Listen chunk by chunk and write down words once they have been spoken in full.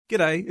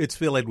G'day, it's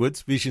Phil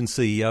Edwards, Vision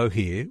CEO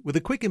here, with a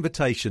quick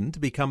invitation to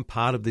become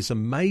part of this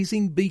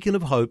amazing beacon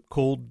of hope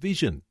called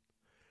Vision.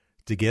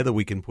 Together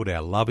we can put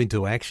our love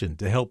into action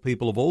to help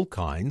people of all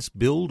kinds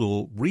build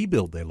or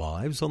rebuild their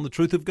lives on the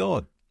truth of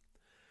God.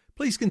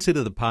 Please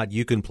consider the part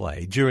you can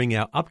play during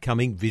our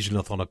upcoming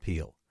Visionathon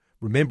appeal,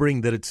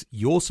 remembering that it's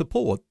your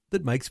support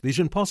that makes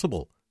Vision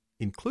possible,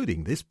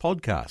 including this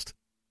podcast.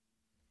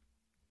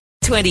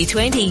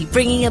 2020,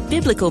 bringing a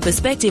biblical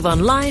perspective on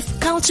life,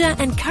 culture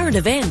and current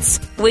events.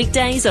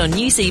 Weekdays on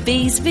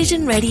UCB's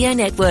Vision Radio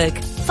Network.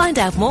 Find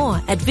out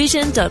more at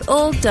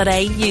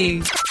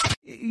vision.org.au.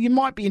 You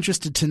might be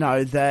interested to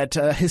know that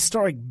a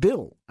historic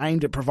bill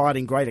aimed at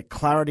providing greater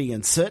clarity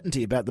and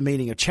certainty about the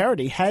meaning of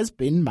charity has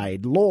been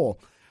made law.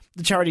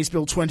 The Charities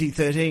Bill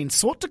 2013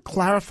 sought to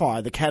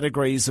clarify the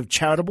categories of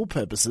charitable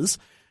purposes,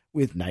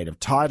 with native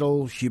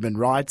title, human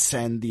rights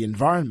and the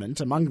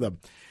environment among them.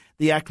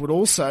 The Act would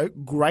also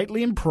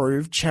greatly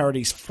improve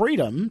charities'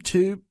 freedom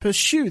to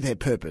pursue their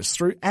purpose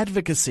through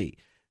advocacy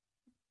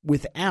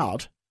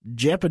without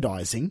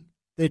jeopardising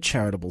their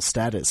charitable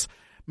status.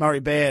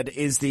 Murray Baird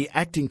is the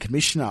Acting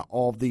Commissioner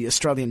of the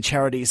Australian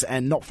Charities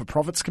and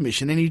Not-for-Profits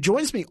Commission, and he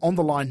joins me on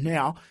the line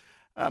now.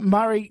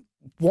 Murray,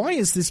 why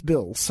is this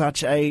bill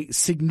such a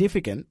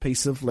significant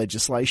piece of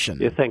legislation?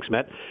 Yeah, thanks,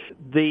 Matt.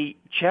 The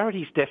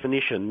charities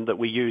definition that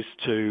we use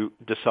to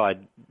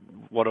decide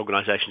what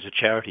organisations are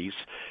charities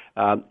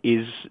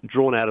is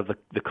drawn out of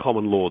the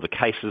common law, the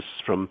cases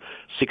from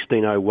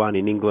 1601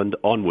 in England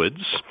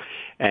onwards,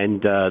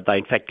 and they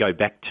in fact go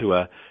back to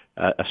a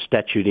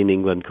statute in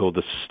England called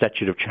the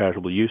Statute of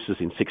Charitable Uses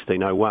in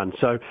 1601.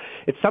 So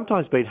it's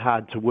sometimes been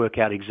hard to work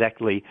out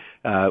exactly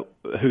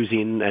who's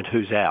in and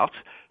who's out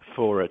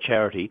for a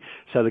charity.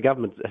 So the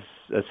government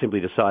has simply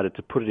decided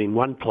to put it in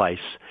one place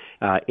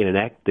in an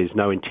act. There's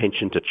no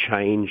intention to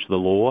change the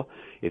law.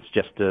 It's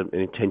just an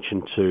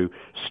intention to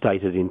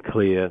state it in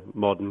clear,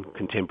 modern,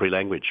 contemporary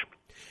language.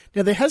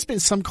 Now, there has been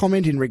some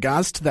comment in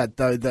regards to that,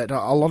 though, that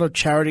a lot of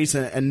charities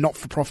and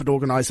not-for-profit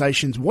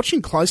organisations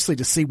watching closely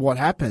to see what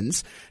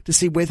happens, to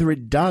see whether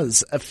it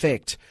does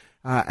affect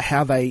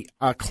how they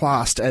are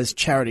classed as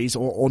charities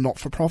or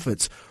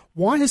not-for-profits.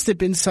 Why has there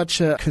been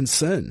such a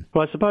concern?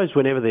 Well, I suppose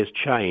whenever there's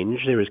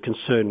change, there is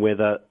concern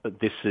whether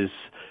this is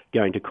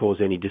going to cause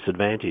any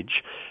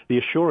disadvantage. The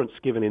assurance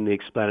given in the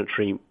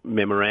explanatory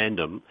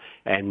memorandum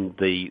and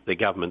the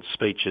government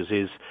speeches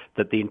is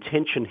that the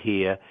intention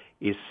here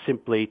is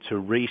simply to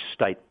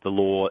restate the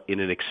law in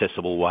an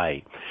accessible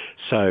way.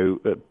 So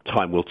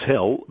time will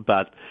tell,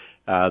 but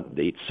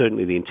it's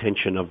certainly the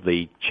intention of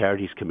the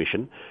Charities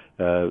Commission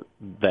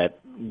that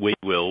we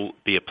will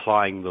be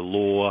applying the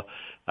law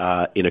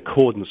in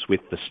accordance with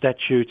the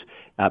statute,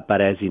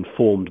 but as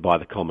informed by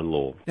the common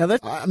law. Now,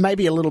 that may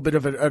be a little bit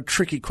of a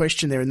tricky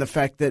question there in the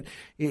fact that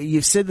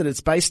you've said that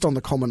it's based on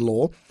the common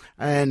law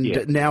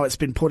and now it's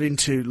been put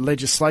into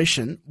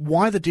legislation.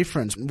 Why the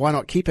difference? Why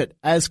not keep it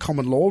as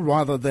common law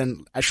rather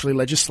than actually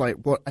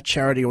legislate what a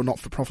charity or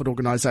not-for-profit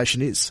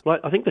organisation is? Well,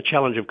 I think the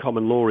challenge of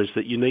common law is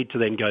that you need to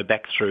then go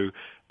back through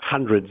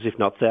hundreds, if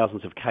not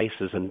thousands of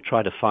cases and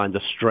try to find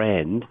the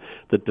strand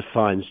that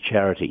defines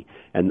charity,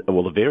 and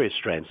the various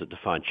strands that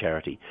define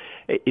charity.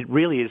 It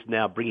really is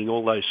now bringing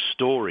all those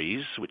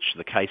stories, which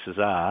the cases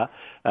are,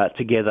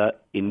 together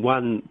in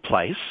one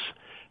place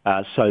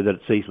so that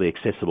it's easily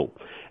accessible.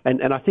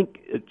 And I think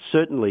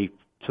certainly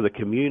to the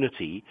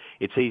community,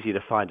 it's easier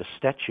to find a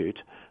statute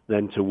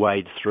than to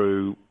wade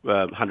through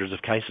hundreds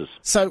of cases.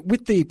 So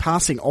with the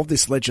passing of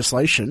this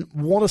legislation,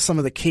 what are some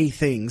of the key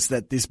things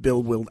that this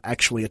bill will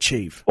actually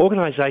achieve?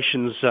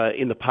 Organisations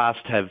in the past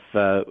have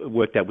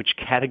worked out which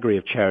category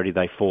of charity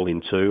they fall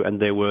into,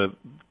 and there were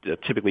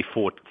typically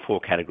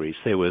four categories.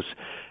 There was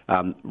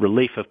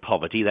relief of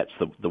poverty, that's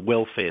the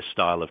welfare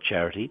style of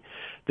charity.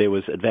 There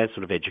was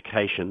advancement of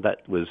education,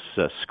 that was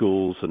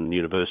schools and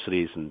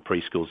universities and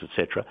preschools,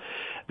 etc.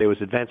 There was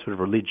advancement of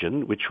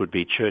religion, which would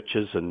be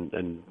churches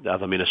and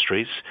other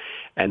ministries.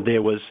 And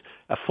there was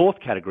a fourth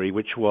category,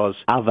 which was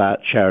other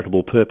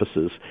charitable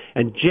purposes.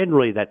 And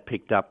generally that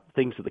picked up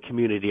things that the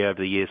community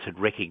over the years had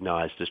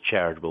recognised as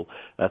charitable,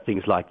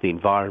 things like the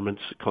environment,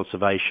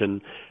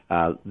 conservation,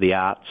 the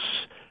arts,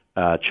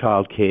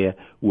 childcare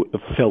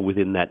fell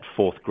within that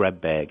fourth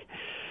grab bag.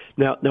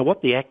 Now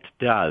what the Act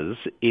does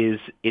is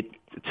it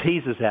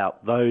teases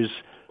out those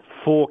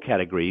four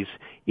categories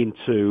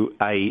into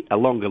a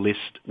longer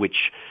list,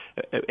 which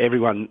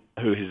everyone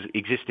who is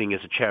existing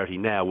as a charity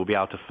now will be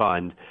able to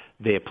find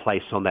their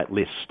place on that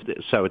list.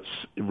 So it's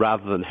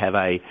rather than have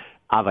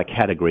other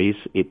categories,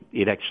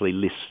 it actually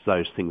lists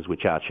those things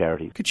which are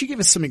charities. Could you give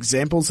us some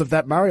examples of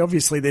that, Murray?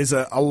 Obviously, there's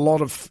a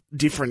lot of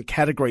different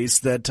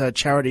categories that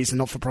charities and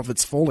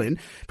not-for-profits fall in,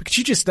 but could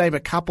you just name a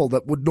couple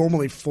that would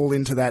normally fall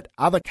into that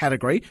other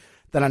category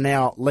that are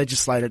now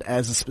legislated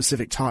as a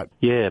specific type?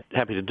 Yeah,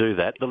 happy to do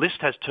that. The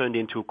list has turned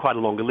into quite a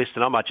longer list,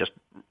 and I might just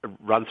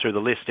run through the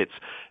list. It's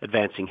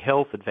advancing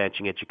health,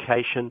 advancing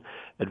education,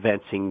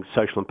 advancing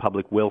social and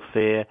public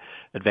welfare,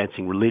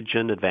 advancing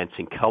religion,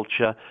 advancing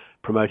culture,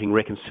 promoting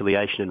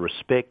reconciliation and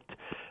respect,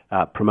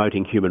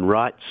 promoting human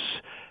rights,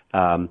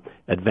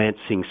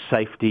 advancing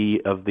safety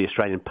of the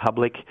Australian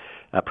public,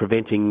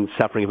 preventing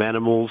suffering of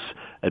animals,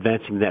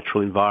 advancing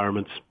natural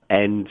environments,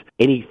 and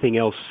anything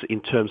else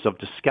in terms of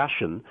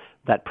discussion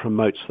that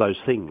promotes those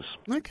things.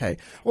 Okay.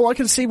 Well, I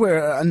can see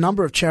where a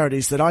number of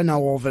charities that I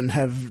know of and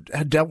have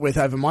dealt with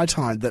over my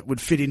time that would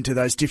fit into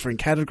those different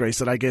categories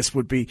that I guess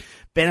would be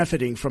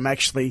benefiting from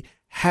actually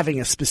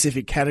having a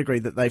specific category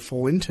that they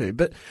fall into.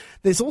 But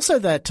there's also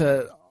that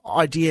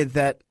idea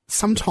that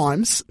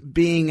sometimes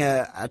being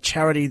a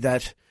charity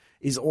that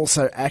is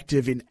also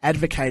active in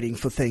advocating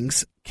for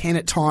things can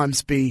at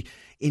times be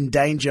in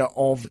danger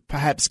of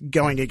perhaps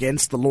going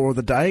against the law of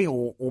the day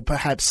or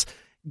perhaps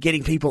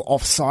getting people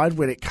offside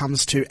when it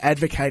comes to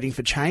advocating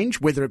for change,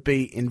 whether it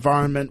be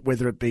environment,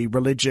 whether it be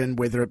religion,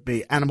 whether it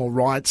be animal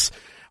rights.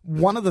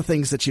 One of the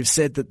things that you've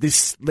said that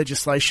this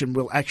legislation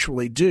will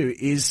actually do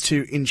is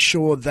to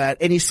ensure that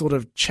any sort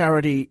of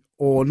charity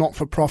or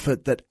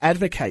not-for-profit that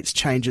advocates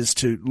changes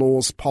to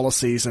laws,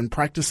 policies and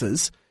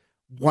practices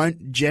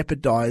won't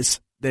jeopardise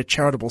their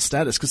charitable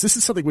status, because this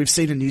is something we've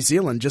seen in New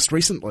Zealand just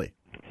recently.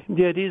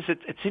 Yeah, it is.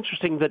 It's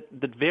interesting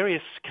that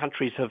various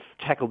countries have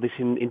tackled this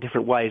in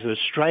different ways, and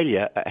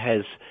Australia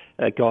has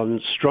gone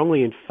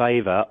strongly in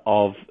favour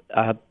of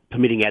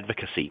permitting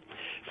advocacy.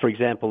 For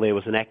example, there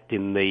was an act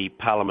in the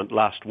Parliament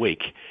last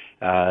week,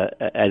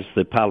 as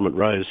the Parliament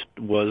rose,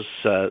 was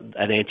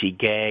an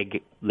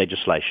anti-gag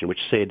legislation which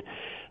said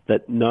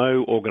that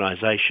no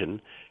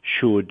organisation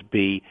should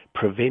be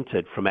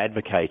prevented from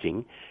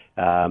advocating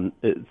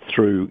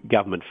through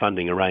government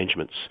funding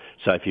arrangements.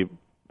 So if you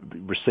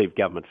received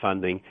government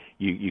funding,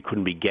 you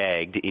couldn't be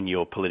gagged in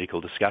your political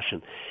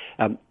discussion.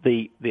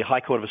 The High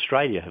Court of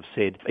Australia have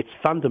said it's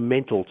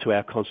fundamental to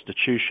our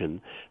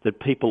Constitution that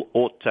people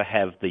ought to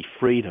have the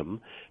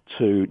freedom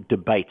to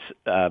debate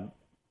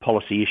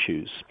policy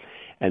issues,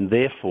 and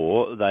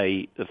therefore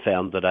they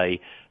found that a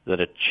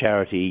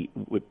charity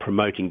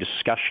promoting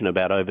discussion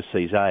about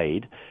overseas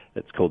aid,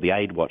 it's called the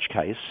Aid Watch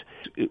case,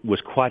 it was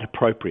quite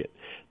appropriate.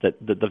 That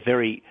the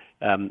very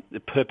the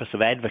purpose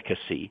of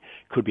advocacy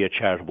could be a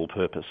charitable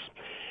purpose.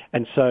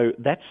 And so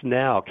that's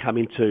now come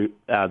into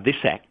this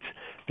Act,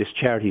 this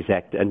Charities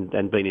Act, and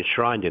been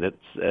enshrined in it.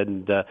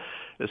 And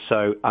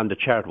so under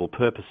charitable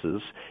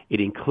purposes, it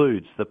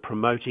includes the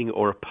promoting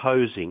or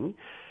opposing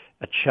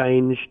a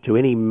change to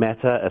any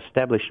matter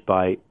established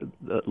by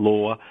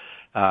law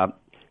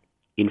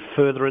in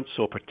furtherance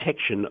or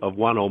protection of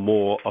one or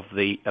more of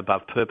the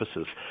above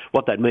purposes.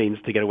 What that means,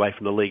 to get away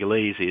from the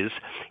legalese, is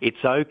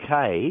it's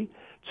okay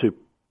to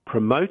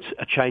promote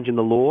a change in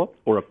the law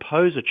or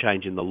oppose a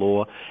change in the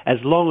law as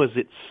long as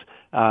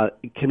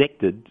it's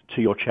connected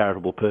to your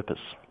charitable purpose.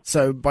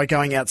 So by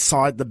going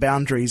outside the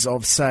boundaries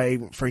of, say,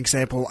 for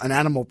example, an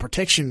animal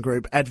protection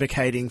group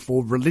advocating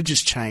for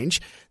religious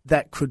change,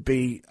 that could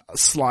be a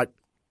slight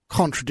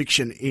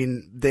contradiction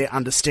in their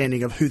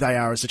understanding of who they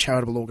are as a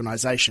charitable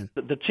organisation.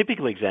 The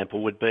typical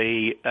example would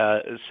be,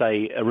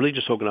 say, a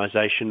religious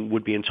organisation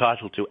would be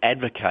entitled to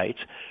advocate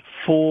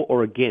for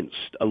or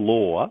against a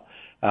law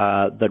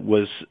that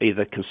was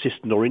either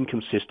consistent or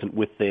inconsistent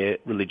with their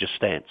religious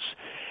stance.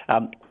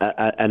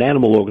 An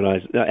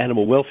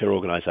animal welfare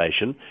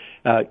organisation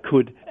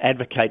could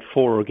advocate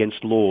for or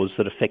against laws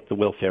that affect the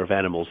welfare of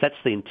animals. That's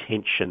the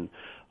intention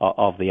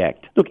of the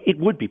Act. Look, it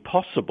would be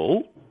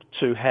possible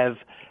to have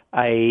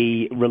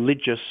a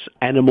religious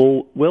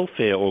animal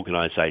welfare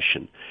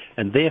organisation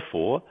and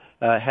therefore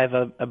have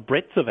a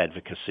breadth of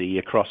advocacy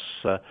across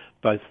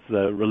both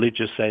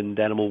religious and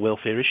animal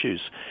welfare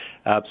issues.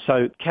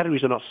 So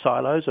categories are not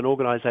silos. An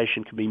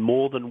organisation can be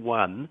more than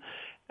one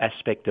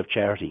aspect of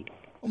charity.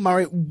 Well,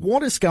 Murray,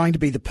 what is going to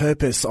be the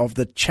purpose of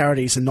the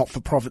Charities and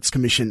Not-for-Profits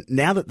Commission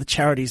now that the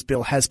Charities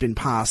Bill has been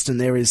passed and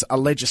there is a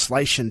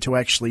legislation to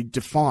actually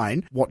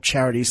define what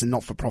charities and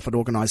not-for-profit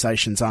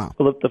organisations are?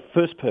 Well, the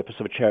first purpose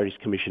of a Charities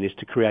Commission is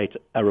to create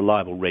a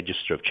reliable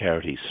register of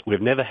charities.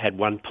 We've never had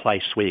one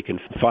place where you can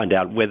find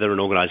out whether an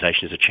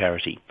organisation is a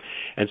charity.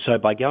 And so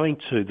by going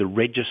to the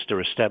register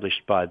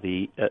established by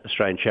the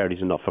Australian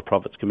Charities and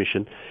Not-for-Profits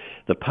Commission,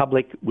 the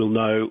public will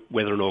know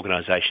whether an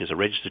organisation is a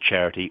registered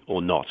charity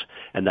or not,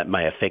 and that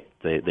may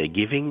affect their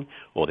giving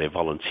or their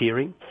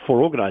volunteering.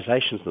 For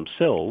organisations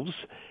themselves,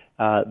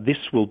 this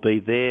will be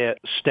their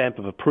stamp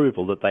of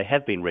approval that they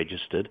have been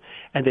registered,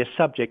 and they're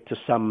subject to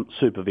some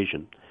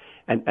supervision.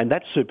 And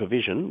that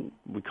supervision,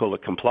 we call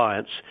it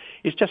compliance,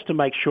 is just to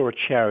make sure a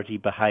charity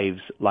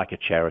behaves like a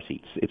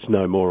charity. It's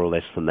no more or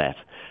less than that.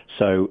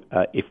 So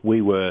if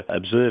we were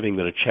observing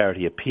that a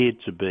charity appeared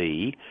to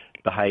be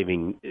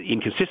behaving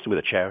inconsistent with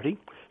a charity,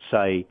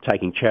 say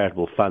taking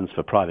charitable funds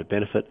for private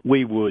benefit,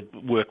 we would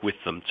work with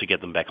them to get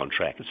them back on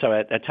track. So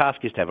our task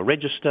is to have a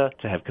register,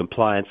 to have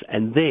compliance,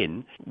 and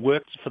then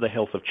work for the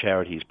health of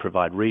charities,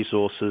 provide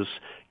resources,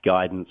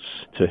 guidance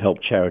to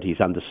help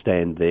charities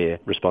understand their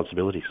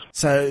responsibilities.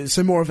 So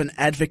more of an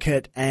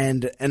advocate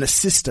and an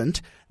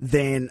assistant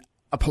than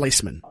a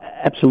policeman?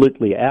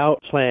 Absolutely. Our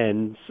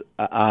plans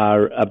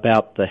are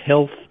about the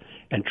health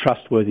and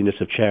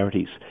trustworthiness of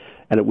charities,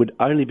 and it would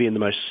only be in the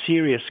most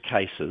serious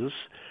cases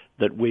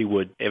that we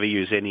would ever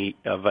use any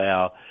of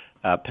our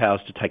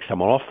powers to take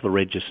someone off the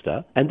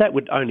register, and that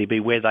would only be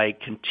where they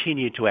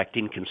continue to act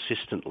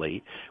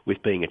inconsistently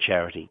with being a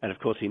charity. And of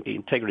course, in the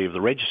integrity of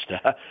the register,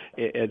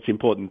 it's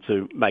important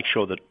to make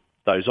sure that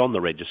those on the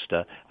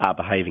register are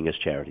behaving as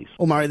charities.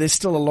 Well, Murray, there's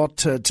still a lot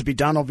to be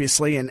done,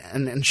 obviously, and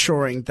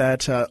ensuring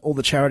that all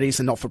the charities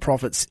and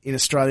not-for-profits in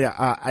Australia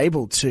are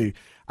able to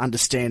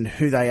understand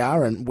who they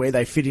are and where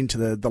they fit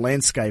into the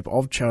landscape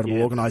of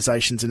charitable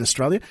organisations in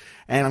Australia.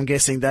 And I'm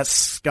guessing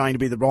that's going to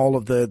be the role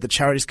of the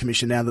Charities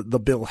Commission now that the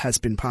bill has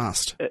been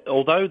passed.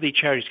 Although the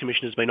Charities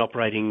Commission has been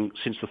operating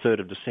since the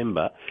 3rd of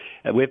December,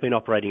 we've been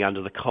operating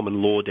under the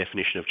common law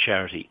definition of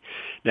charity.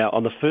 Now,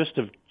 on the 1st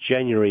of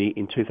January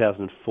in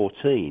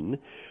 2014,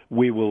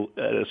 we will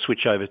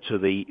switch over to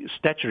the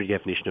statutory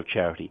definition of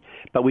charity,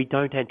 but we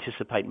don't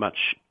anticipate much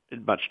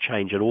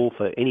change at all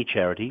for any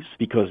charities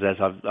because, as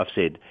I've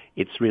said,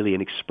 it's really an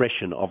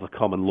expression of the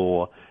common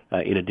law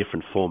in a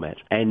different format.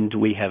 And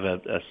we have a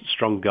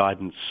strong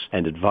guidance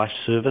and advice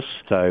service,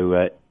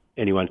 so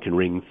anyone can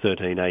ring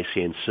 13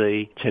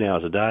 ACNC 10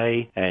 hours a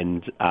day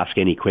and ask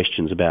any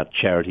questions about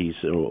charities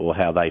or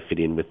how they fit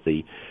in with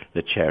the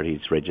charities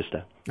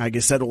register. I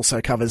guess that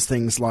also covers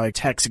things like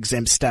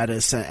tax-exempt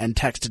status and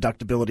tax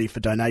deductibility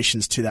for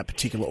donations to that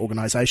particular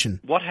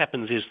organisation. What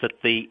happens is that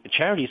the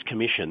Charities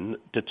Commission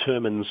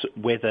determines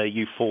whether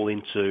you fall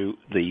into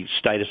the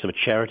status of a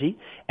charity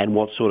and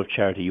what sort of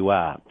charity you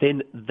are.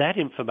 Then that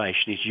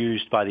information is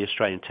used by the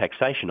Australian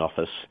Taxation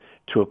Office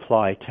to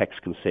apply tax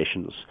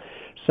concessions.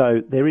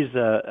 So there is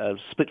a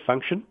split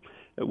function.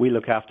 We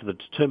look after the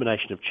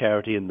determination of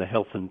charity and the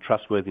health and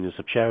trustworthiness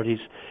of charities.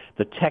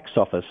 The tax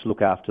office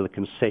look after the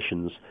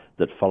concessions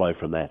that follow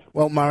from that.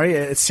 Well, Murray,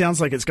 it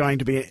sounds like it's going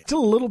to be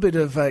still a little bit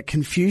of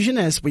confusion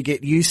as we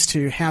get used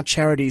to how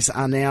charities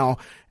are now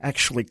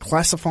actually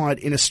classified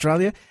in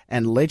Australia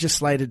and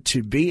legislated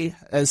to be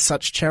as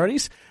such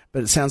charities.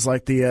 But it sounds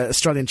like the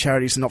Australian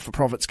Charities and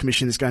Not-for-Profits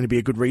Commission is going to be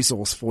a good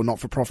resource for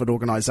not-for-profit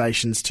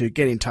organisations to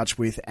get in touch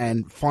with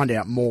and find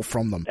out more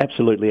from them.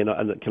 Absolutely, and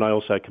can I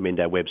also commend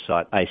our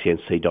website,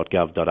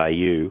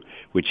 acnc.gov.au,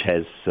 which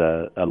has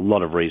a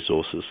lot of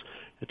resources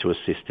to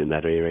assist in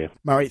that area.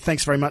 Murray,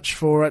 thanks very much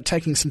for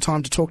taking some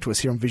time to talk to us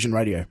here on Vision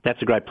Radio.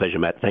 That's a great pleasure,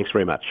 Matt. Thanks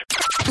very much.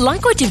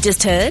 Like what you've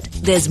just heard?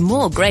 There's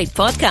more great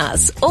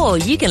podcasts, or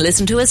you can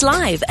listen to us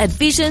live at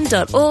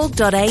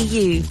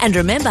vision.org.au. And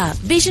remember,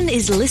 Vision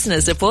is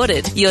listener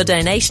supported. Your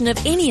donation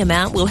of any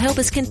amount will help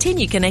us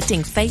continue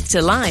connecting faith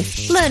to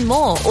life. Learn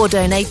more or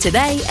donate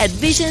today at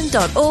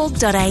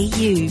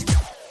vision.org.au.